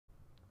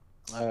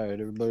Alright,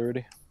 everybody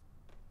ready?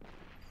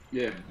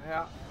 Yeah.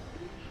 Yeah.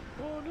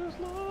 Oh, there's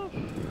love.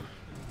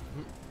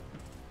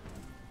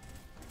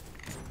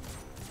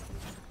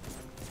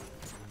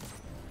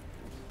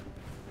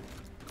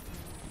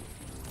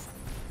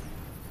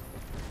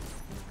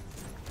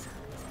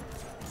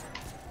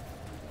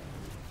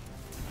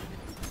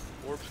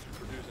 Orbs can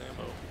produce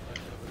ammo. I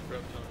have a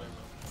crap ton of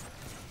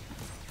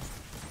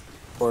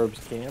ammo. Orbs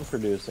can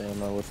produce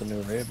ammo with the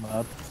new raid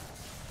mod.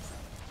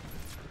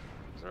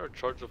 Is there a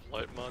charge of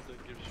light mod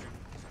that gives you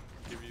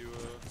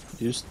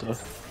Used to.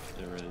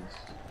 There is.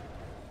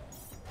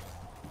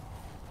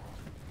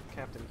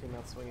 Captain came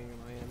out swinging in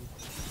my end.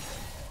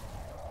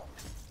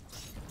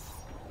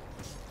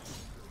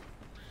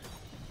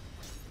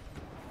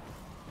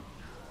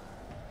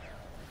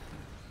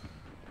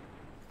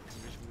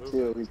 move?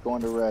 Two, he's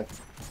going to red.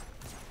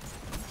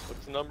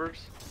 What's the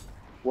numbers?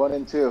 1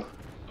 and 2. Okay.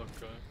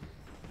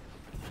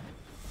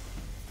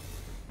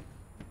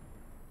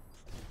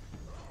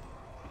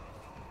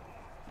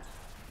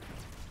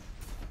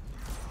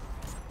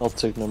 I'll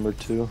take number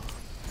 2.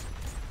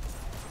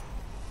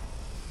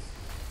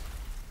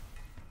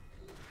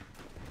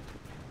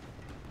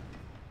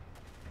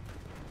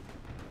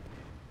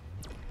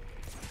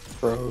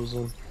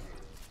 Frozen.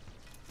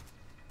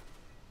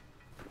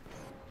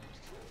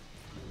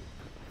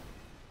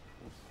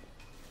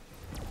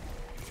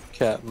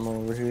 Captain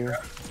over here.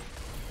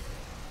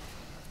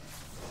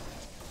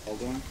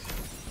 Hold on.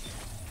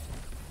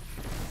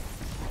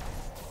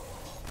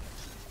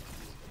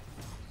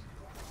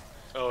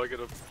 Oh, I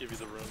gotta give you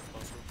the room.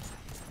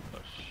 Oh,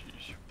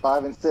 sheesh.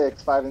 5 and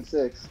 6. 5 and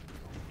 6.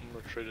 I'm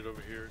gonna trade it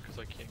over here because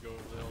I can't go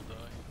over there. I'll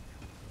die.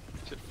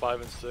 Is it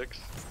 5 and 6?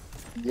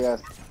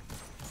 Yes.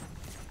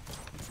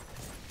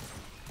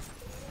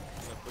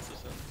 I'm gonna put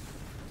this in.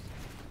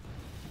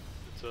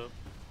 It's up.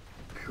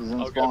 He's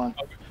in spawn.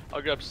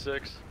 I'll grab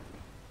 6.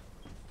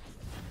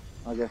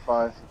 I'll get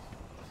 5.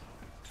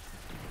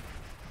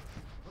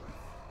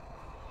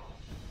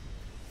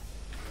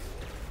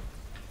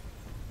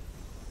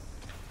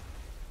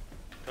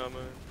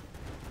 Coming.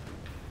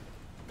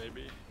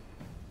 Maybe.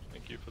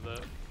 Thank you for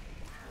that.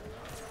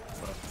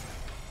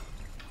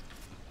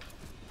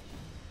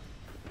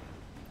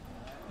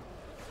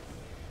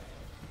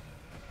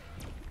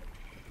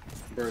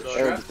 Bird Sorry.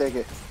 Eric, strap. just take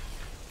it.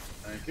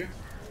 Thank you.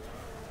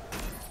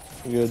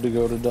 You good to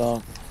go to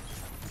dock.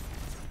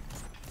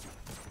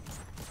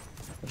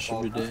 That should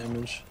All be done.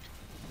 damage.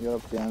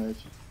 Yup,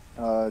 damage.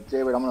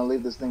 Jaybird, I'm gonna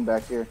leave this thing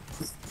back here.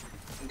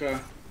 Okay.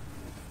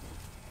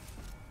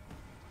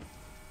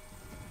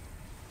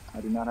 I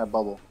do not have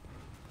bubble.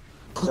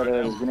 Set it,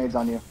 there's grenades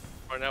on you.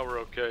 Right now we're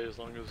okay as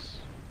long as,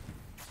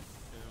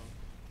 you know,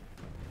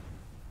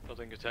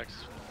 nothing attacks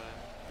us from the back.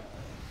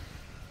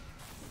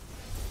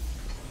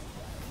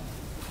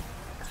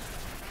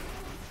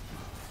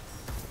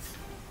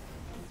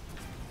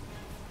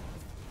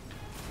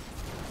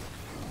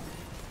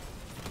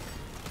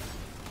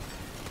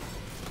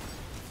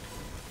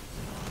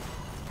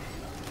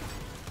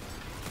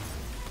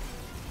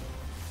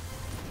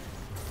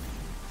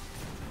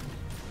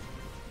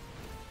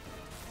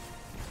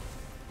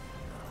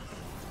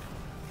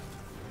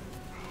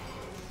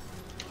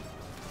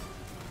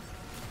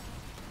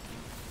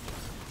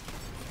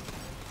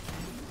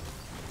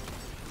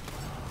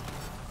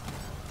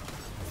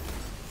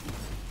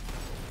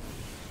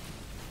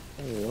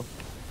 There you go.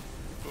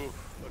 Oof,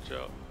 watch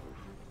out.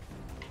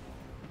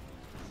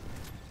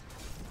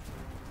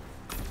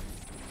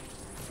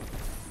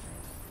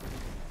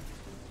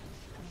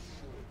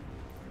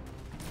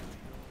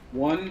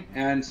 One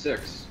and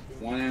 6.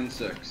 1 and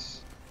 6.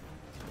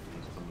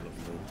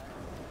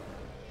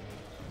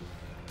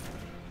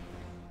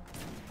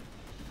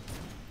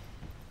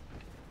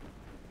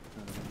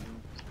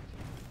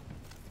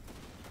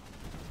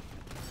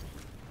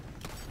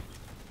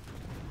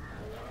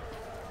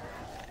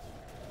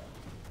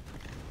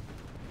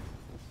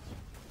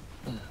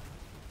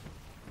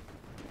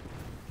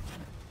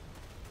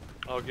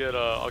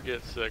 I'll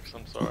get 6.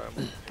 I'm sorry. I'm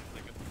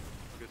thinking.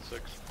 I'll get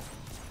 6.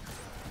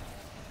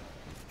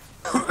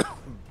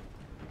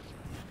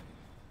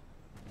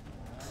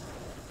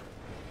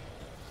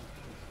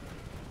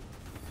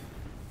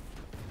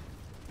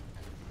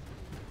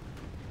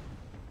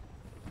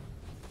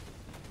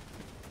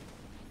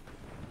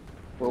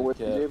 We're with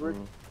you, Jaybird.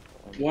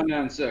 1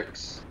 and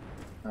 6.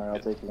 Alright, I'll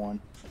take 1.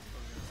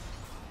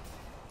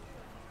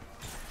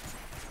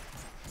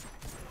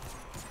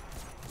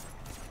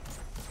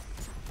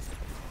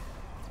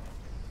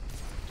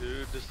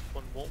 Dude, this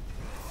one won't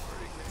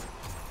break.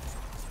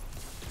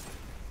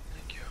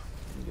 Thank you.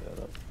 You got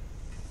it.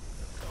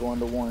 Going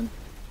to 1.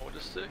 I went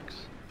to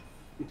 6.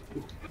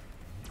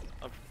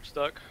 I'm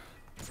stuck.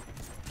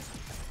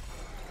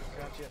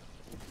 Gotcha.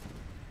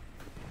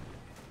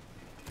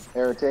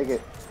 Eric, take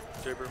it.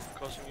 Jaber, I'm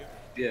crossing you.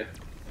 Yeah.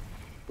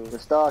 We're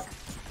stuck.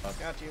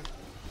 Got you.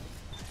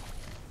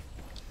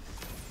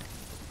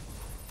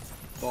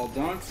 All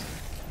dunked.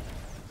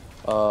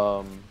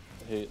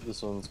 Hey,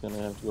 this one's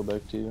gonna have to go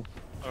back to you.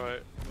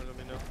 Alright, let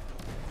me know.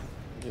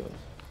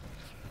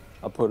 Yeah.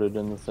 I put it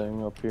in the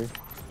thing up here.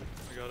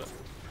 I got it.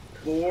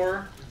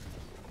 4.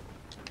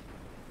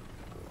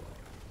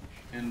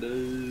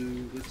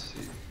 And let's see.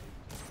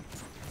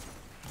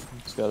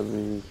 It's gotta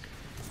be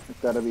It's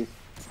gotta be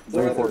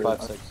 3, 4, 5,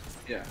 Okay. 6.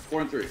 Yeah,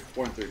 4 and 3.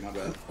 4 and 3. My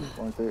bad.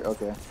 1 and 3.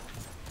 Okay.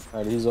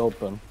 Alright, he's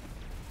open.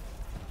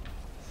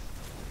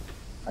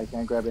 I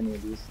can't grab any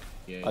of these.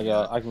 Yeah,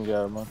 I can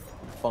grab one.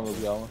 Fungal's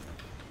got one.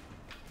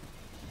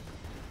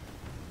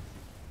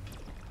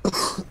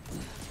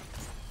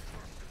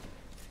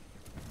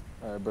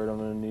 Alright, Bert, I'm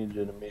gonna need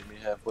you to meet me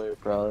halfway,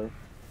 probably.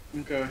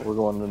 Okay. We're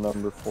going to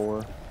number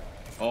 4.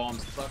 Oh, I'm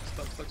stuck.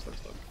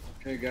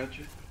 Okay,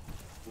 gotcha.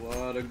 A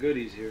lot of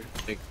goodies here.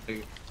 Take, I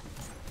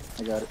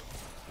got it.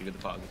 you get the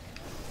deposit.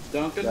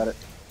 Duncan. Got it.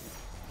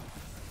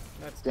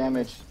 That's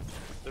Damage.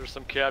 There's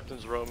some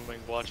captains roaming.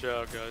 Watch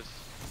out, guys.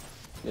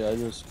 Yeah, I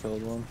just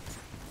killed one.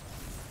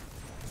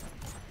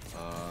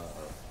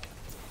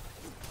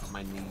 I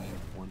might need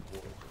 1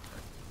 more.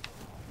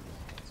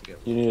 To get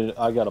You need.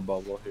 I got a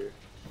bubble here.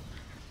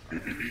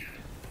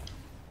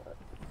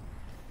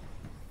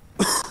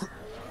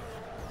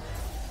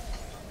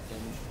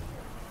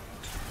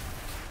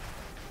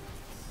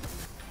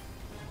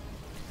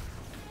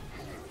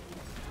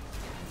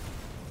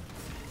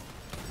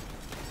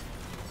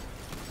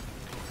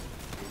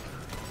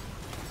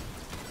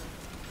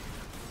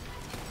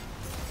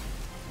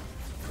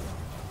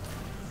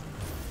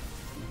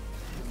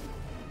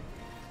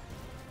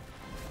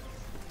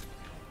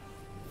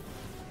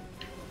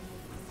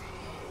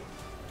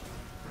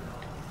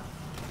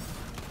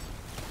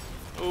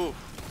 Ooh.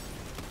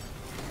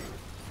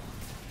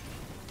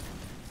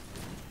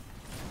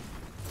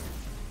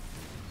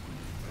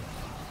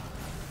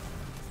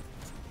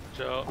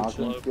 Watch out.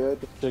 Awesome. Slow.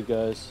 Good. Shit,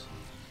 guys.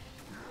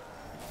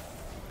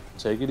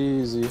 Take it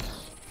easy.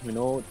 We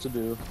know what to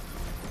do.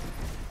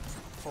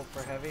 pull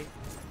for heavy.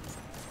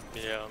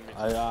 Yeah,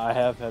 I mean, I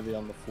have heavy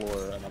on the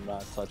floor and I'm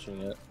not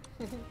touching it.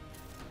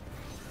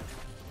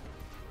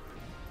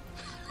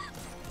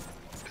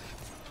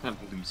 I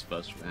believe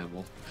special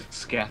ammo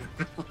scattered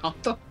around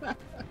the map.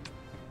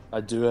 I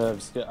do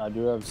have Street,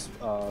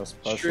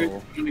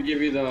 special. I'm gonna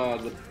give you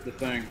the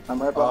thing.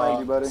 I'm right behind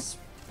you, buddy.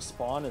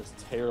 Spawn is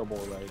terrible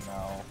right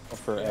now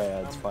for Yeah,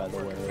 ads, I'm by the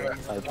working way. on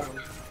that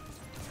one.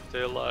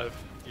 stay alive,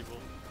 evil.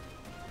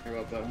 Hear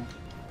about that one?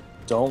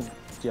 Don't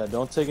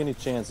take any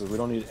chances. We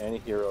don't need any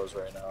heroes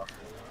right now.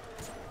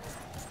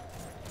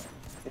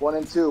 1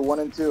 and 2. 1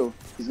 and 2.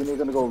 He's either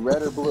gonna go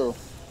red or blue.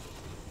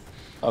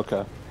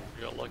 Okay.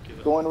 You got lucky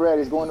though. Going red.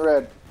 He's going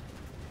red.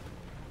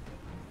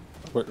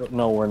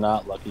 No, we're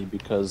not lucky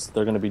because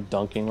they're gonna be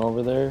dunking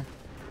over there.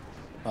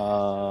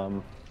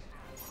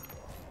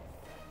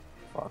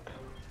 Fuck.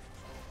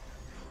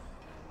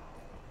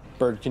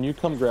 Bird, can you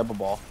come grab a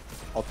ball?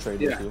 I'll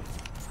trade with Yeah. you.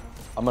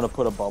 I'm gonna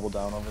put a bubble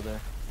down over there.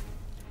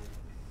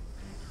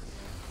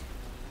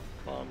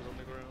 Bombs on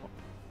the ground.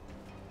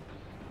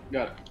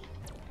 Got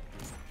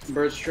it.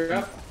 Bird's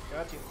trap.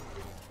 Got you.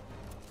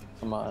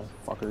 Come on,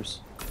 fuckers.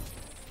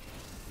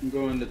 I'm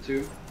going to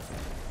 2.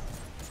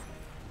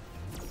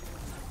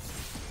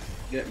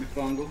 Get me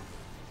fungal.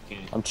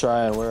 Can't. I'm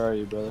trying. Where are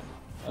you, brother?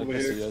 I Over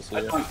can here. see you. I see I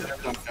you.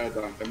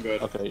 dunked. I'm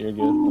good. Okay, you're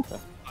good. Okay.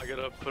 I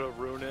gotta put a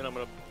rune in. I'm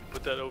gonna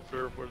put that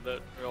over where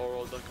that are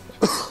all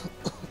dunking.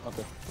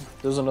 Okay.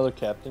 There's another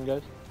captain,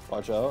 guys.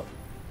 Watch out.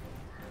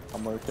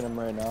 I'm working him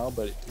right now,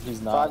 but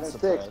he's not 5 and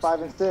suppressed. 6.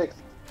 5 and 6.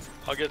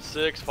 I'll get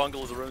 6.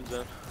 Fungal the runes in.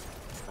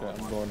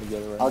 Okay, I'm going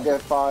together right I'll now.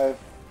 get 5.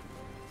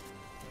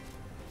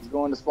 He's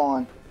going to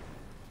spawn.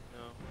 No.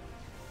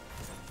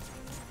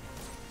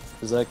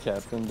 Is that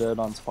captain dead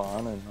on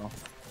spawn or no?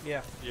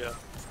 Yeah. Yeah.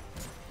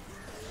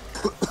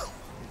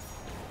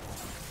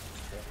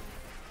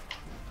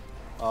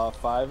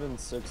 5 and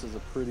 6 is a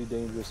pretty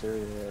dangerous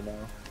area right now.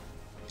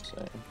 Just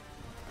saying.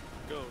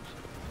 Goes.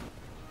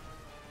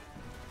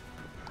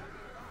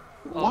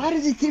 Why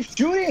does he keep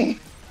shooting?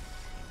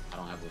 I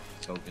don't have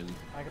a token.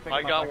 I can pick I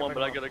him up, got can one, pick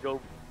but I him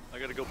up.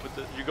 gotta go put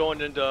the. You're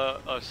going into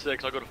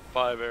 6. I'll go to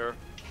 5 air.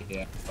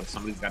 Yeah, but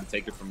somebody's got to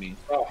take it from me.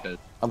 Oh. Because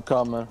I'm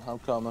coming. I'm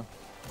coming.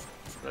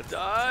 I'm gonna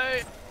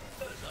die.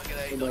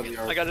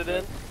 I got it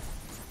in.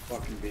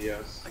 Fucking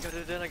BS. I got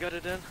it in. I got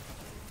it in.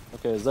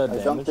 Okay, is that I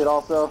damage? dunked it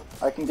also.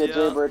 I can get Yeah.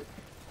 Jaybird.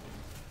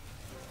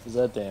 Is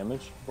that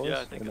damage, boys?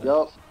 Yeah, I think Or it no?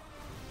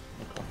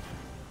 Yup.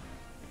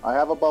 I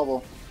have a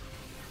bubble.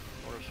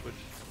 Or switch.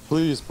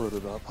 Please put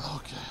it up.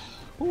 Okay.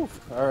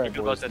 Oof. All right, Think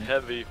about boys. that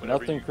heavy.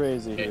 Whenever Nothing you,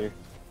 crazy Yeah. here.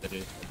 did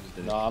it. I just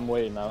did No, I'm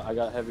waiting. I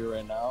got heavy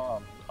right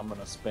now. I'm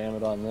gonna spam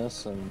it on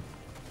this and.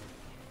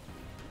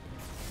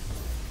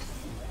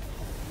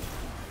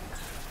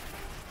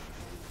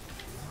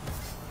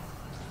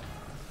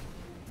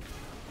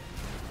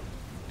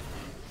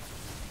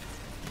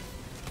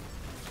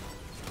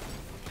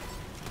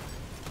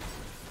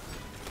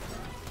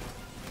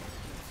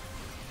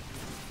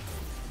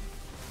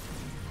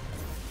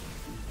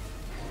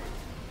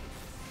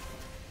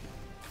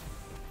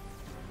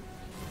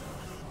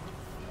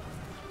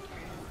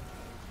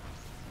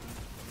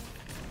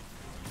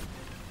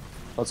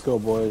 Let's go,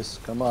 boys.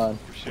 Come on.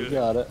 We Shoot.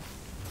 got it.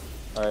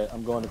 Alright,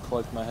 I'm going to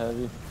collect my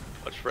heavy.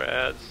 Watch for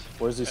ads.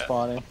 Where's he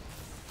spawning?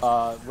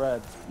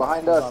 Red.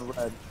 Behind He's us. on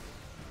red.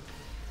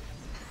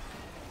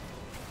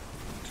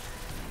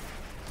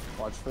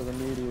 Watch for the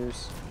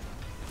meteors.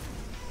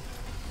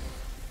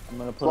 I'm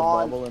gonna put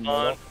Spawn. a bubble in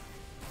middle.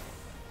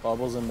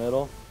 Bubbles in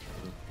middle.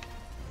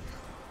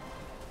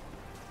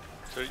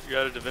 So you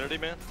got a divinity,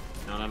 man?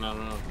 No.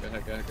 Go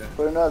ahead, go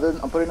ahead.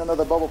 I'm putting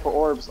another bubble for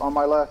orbs on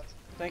my left.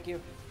 Thank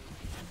you.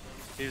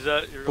 He's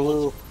at your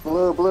Blue.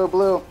 Blue, blue,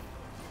 blue.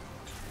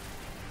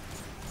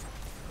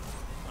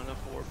 enough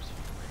orbs.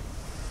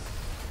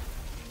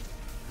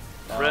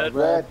 Red.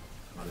 Red.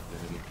 Not a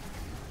divinity.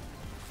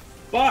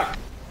 Fuck!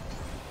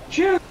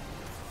 Shit!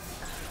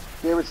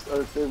 They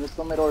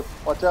still made orb.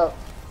 Watch out.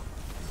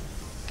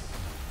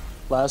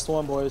 Last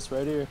one, boys.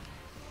 Right here.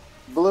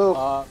 Blue.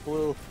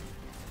 Blue.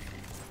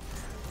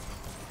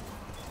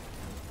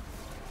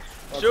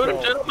 Shoot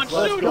him, gentlemen,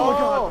 shoot him!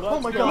 Oh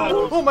my god!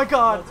 Oh my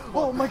god!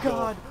 Oh my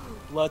god!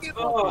 Let's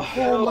Oh, fucking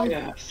hell my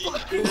yes.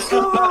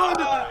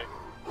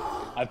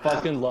 I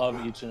fucking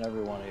love each and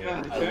every one of you.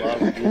 I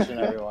love each and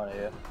every one of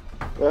you.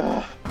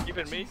 Ugh.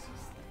 Even me?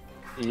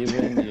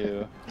 Even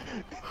you.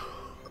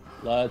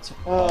 Let's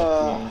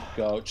fucking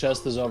go.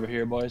 Chest is over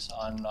here, boys,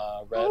 on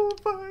red. Oh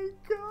my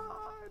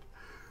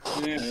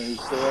god! Yeah, you're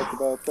so right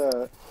about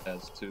that.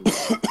 That's two.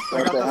 I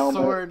Got got the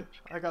helmet. sword.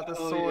 I got the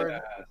Oh, sword.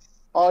 yes.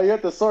 Oh, you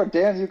got the sword.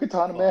 Damn, you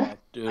katana man.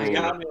 Dude. I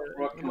got me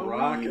a fucking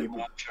rocket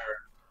launcher.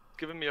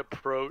 Giving me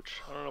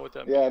approach. I don't know what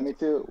that Yeah, means. me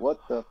too. What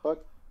the fuck?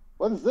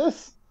 What is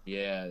this?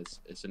 Yeah,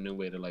 it's a new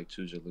way to like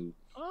choose your loot.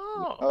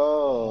 Oh. Oh.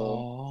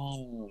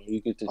 Oh,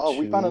 you get to Oh,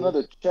 we found choose.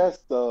 another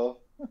chest though.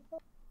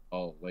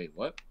 Oh wait,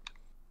 what?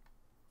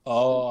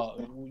 Oh,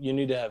 you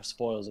need to have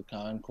spoils of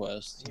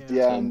conquest.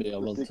 Yeah, To and be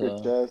able the secret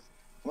to. chest.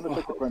 I'm gonna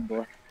pick the front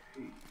door.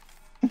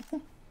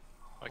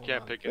 I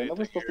can't pick Yeah, that anything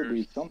was supposed to here.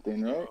 be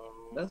something, right? So...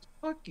 Let's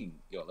fucking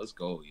let's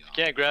go, yo.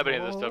 Can't grab any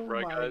of this stuff, Oh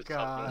right, my guys?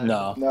 God.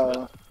 No.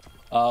 No.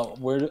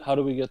 How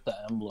do we get the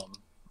emblem?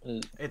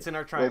 It's in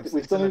our Wait, triumphs. we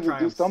It's still in our need to do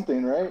triumphs.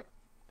 something, right?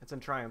 It's in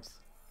triumphs.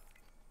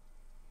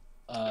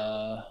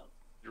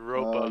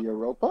 Europa.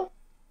 Europa?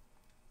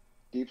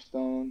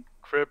 Deepstone.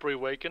 Crypt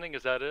Reawakening,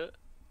 is that it?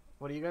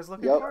 What are you guys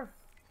looking Yep. for?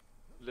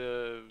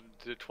 The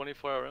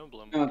 24-hour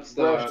emblem. No, it's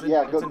Fresh, the...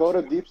 yeah, it's go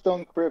in- to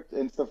Deepstone Crypt.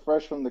 It's the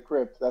fresh from the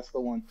crypt. That's the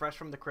one. Fresh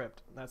from the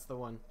crypt. That's the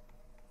one.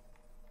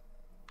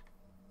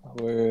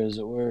 Where is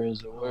it? Where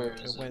is it? Where It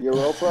is it? went-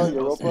 Europa, Oh,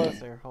 Europa. it's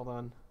there. Hold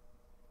on.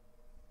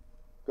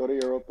 Go to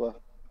Europa.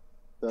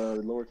 The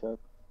lower tab.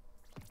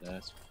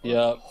 That's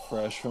Yep,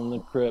 fresh from the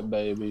crypt,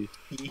 baby.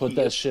 Put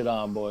that shit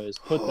on, boys.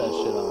 Put that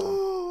shit on.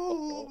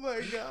 Oh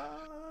my god.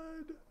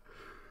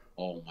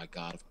 oh my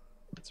god.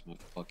 That's my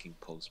fucking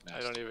postmaster.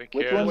 I don't even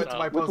Which care. one? That's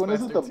my not- Which one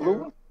is it? The Postmaster blue too.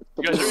 one? It's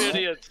the You guys blue are one?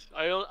 idiots.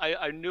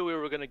 I knew we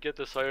were gonna get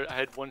this, so I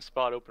had one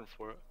spot open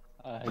for it.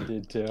 I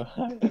did too.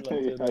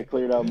 I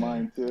cleared out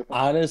mine too.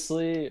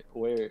 Honestly,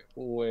 where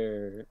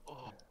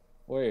Oh,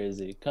 is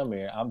he? Come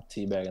here. I'm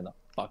teabagging the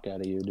fuck out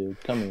of you, dude.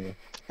 Come here.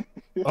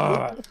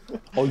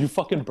 Oh, you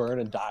fucking burn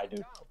and die,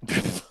 dude.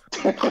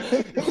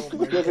 Oh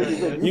my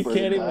goodness. You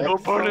can't even. Go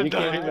burn and You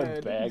can't die.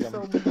 even bag him.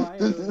 So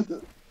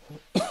mild.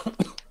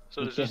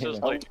 so does this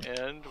just like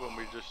end when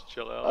we just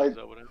chill out? I- Is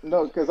that what it?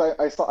 No, because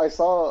I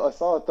saw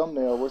a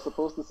thumbnail. We're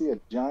supposed to see a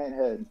giant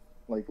head,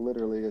 like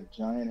literally a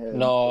giant head.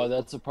 No,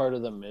 that's a part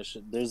of the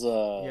mission. There's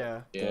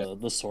a Yeah.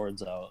 the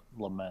swords out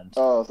lament.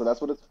 Oh, so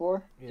that's what it's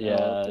for? Yeah,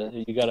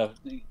 okay. you gotta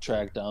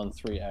track down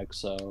 3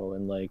 EXO,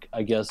 and like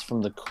I guess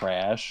from the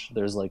crash,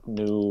 there's like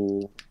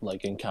new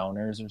like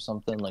encounters or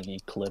something, like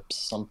eclipse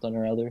something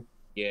or other.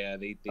 Yeah,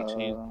 they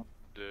changed.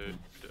 Dude,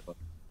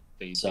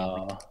 They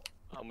So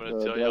I'm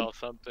gonna tell y'all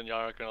something y'all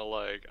aren't gonna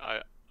like.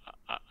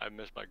 I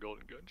missed my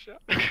golden gun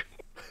shot.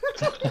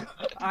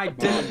 I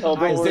didn't. Oh,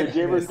 I don't worry, didn't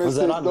Jaybird miss. missed Was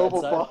his that on that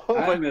Nova side? bomb.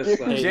 I missed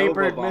that.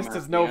 Jaybird Nova missed bomb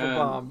his at Nova the end.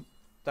 bomb.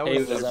 That Hey,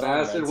 was was The that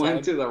on bastard red went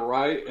side? to the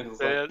right and was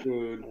Man, like,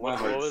 dude, what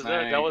my was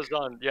that? That was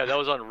on. Yeah, that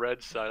was on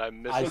red side. I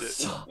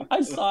missed it.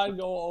 I saw it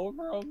go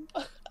over him.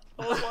 Oh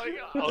my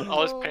god! I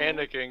was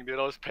panicking, dude.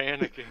 I was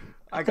panicking.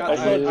 I got. I I,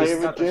 saw I just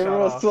Jaybird. got the Jaybird shot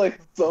was off. like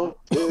so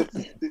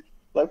pissed.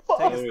 Like, fuck.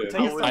 Take, Oh, yeah.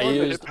 take I a was- I second.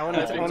 used- I want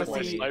I to used see.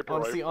 my sniper I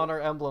want to see rifle. on our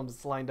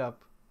emblems lined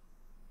up.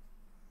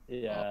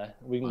 Yeah,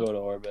 we can go to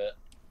orbit.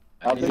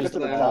 I'll I take it used to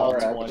the all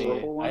tower, 20.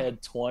 actually. I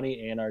had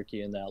 20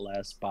 anarchy in that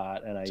last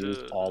spot, and I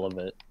used all of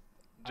it.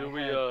 Do I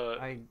we had- uh?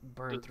 I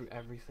burned through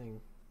everything.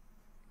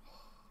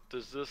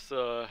 Does this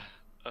does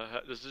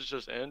this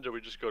just end, or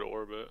we just go to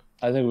orbit?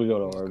 I think we go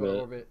to Let's orbit. go to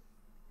orbit.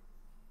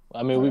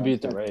 I mean, we Yeah,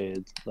 beat the okay.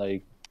 raid.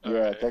 Like, Yeah,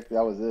 Alright. technically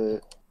that was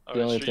it.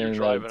 The only Street, you're thing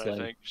driving, that's, I like-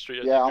 think. Street,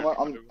 I Yeah, think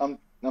you're driving.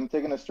 I'm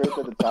taking us straight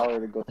to the tower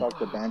to go talk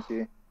to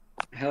Banshee.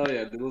 hell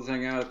yeah, dude, let's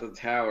hang out at the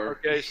tower.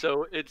 Okay,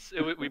 so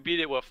we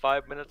beat it what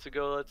 5 minutes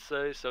ago, let's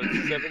say. So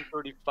it's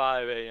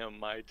 7:35 a.m.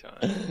 my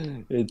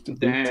time. we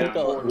Damn.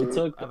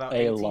 took About a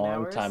 18 long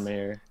hours? time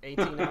here.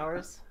 18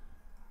 hours,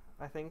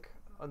 I think,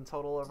 in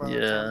total of our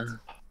Yeah.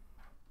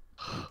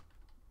 attempt.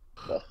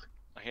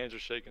 My hands are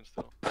shaking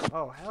still.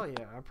 Oh hell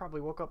yeah! I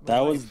probably woke up.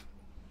 That my was, life.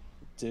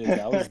 dude.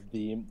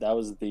 That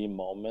was the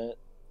moment.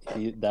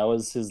 That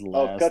was his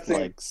last cutscene.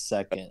 like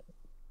second.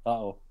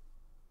 Oh,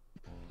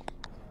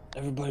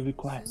 Everybody be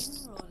quiet.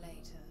 Sooner or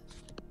later,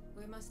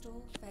 we must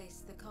all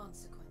face the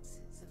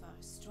consequences of our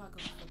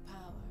struggle for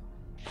power.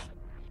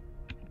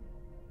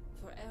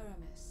 For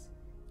Aramis,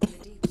 the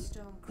deep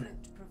Stone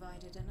Crypt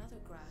provided another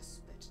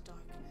grasp at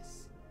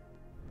darkness.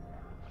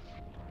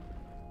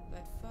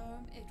 But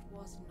firm it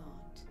was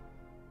not.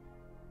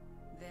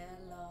 Their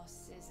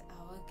loss is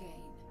our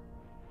gain.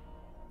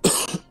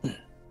 For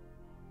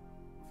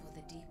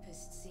the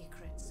deepest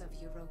secrets of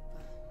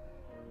Europa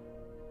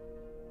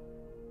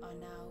are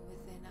now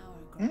within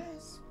our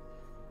grasp.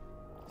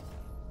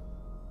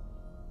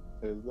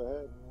 Is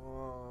that?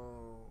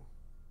 Whoa.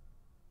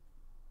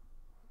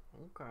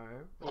 Okay.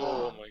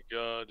 Oh my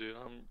god, dude.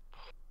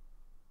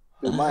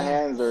 Dude, my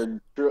hands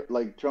are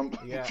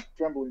trembling Yeah.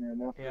 trembling right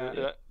now.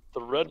 Yeah.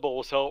 The Red Bull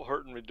was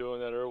hurting me doing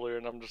that earlier,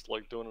 and I'm just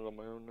like doing it on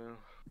my own now.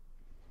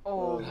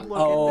 Oh, look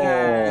Oh. at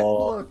that.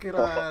 Look at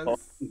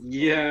us.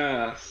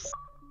 Yes.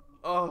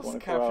 Oh, 24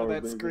 capture hours,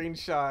 that baby.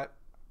 screenshot.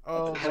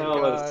 Oh my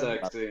Hell god. is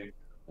sexy.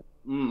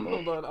 Mm.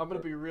 Hold on, I'm gonna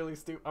be really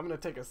stupid. I'm gonna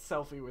take a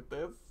selfie with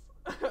this.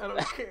 I don't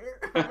care.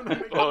 I'm gonna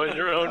make Oh, in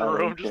your own I don't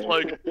room, just care.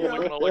 like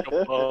looking like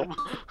a bum.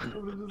 I'm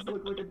gonna just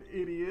look like an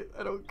idiot.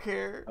 I don't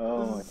care.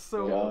 Oh This is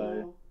so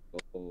God.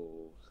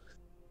 cool.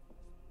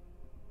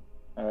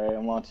 Oh. Alright,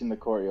 I'm launching the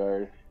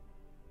courtyard.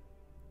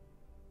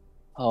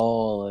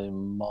 Holy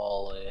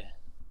moly.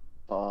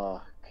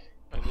 Fuck.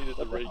 I needed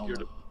the What the raid hell? gear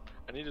to.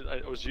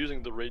 I was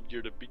using the raid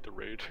gear to beat the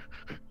raid.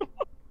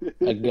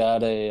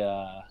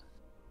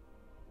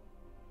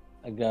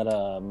 I got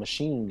a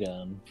machine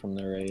gun from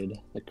the raid,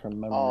 the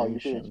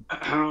commemoration.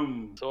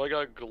 So I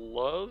got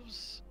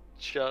gloves,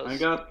 chest. I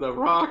got the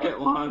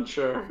rocket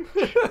launcher.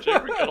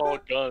 Jamer got all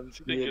guns.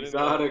 He The didn't get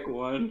exotic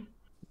one.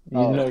 You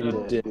Oh, know you you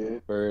did, did,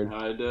 dude. bird.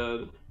 I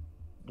did.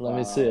 Let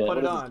me see it. Put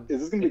it What is on. this?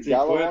 Is this gonna be It's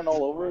Gallo equipped.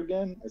 all over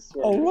again? I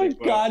swear. Oh to my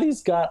God. god,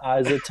 he's got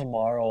Eyes of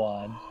Tomorrow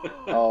on.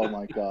 Oh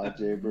my god,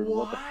 Jaybird,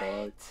 what the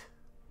fuck?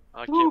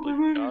 I can't believe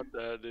you got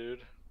that, dude.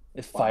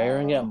 If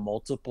firing Wow. at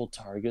multiple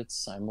targets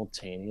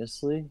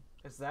simultaneously.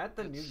 Is that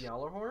the new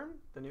Gjallarhorn?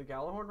 The new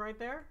Gjallarhorn right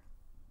there?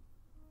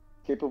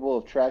 Capable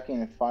of tracking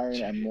and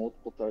firing at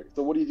multiple targets.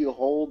 So what do?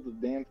 Hold the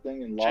damn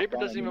thing and lock Jaber on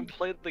doesn't and even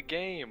play the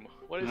game.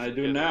 What is I he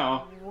do doing?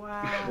 now.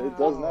 Wow. It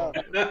does now.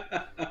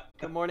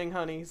 Good morning,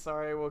 honey.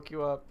 Sorry I woke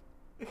you up.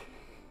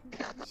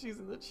 She's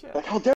in the chat. Like, how dare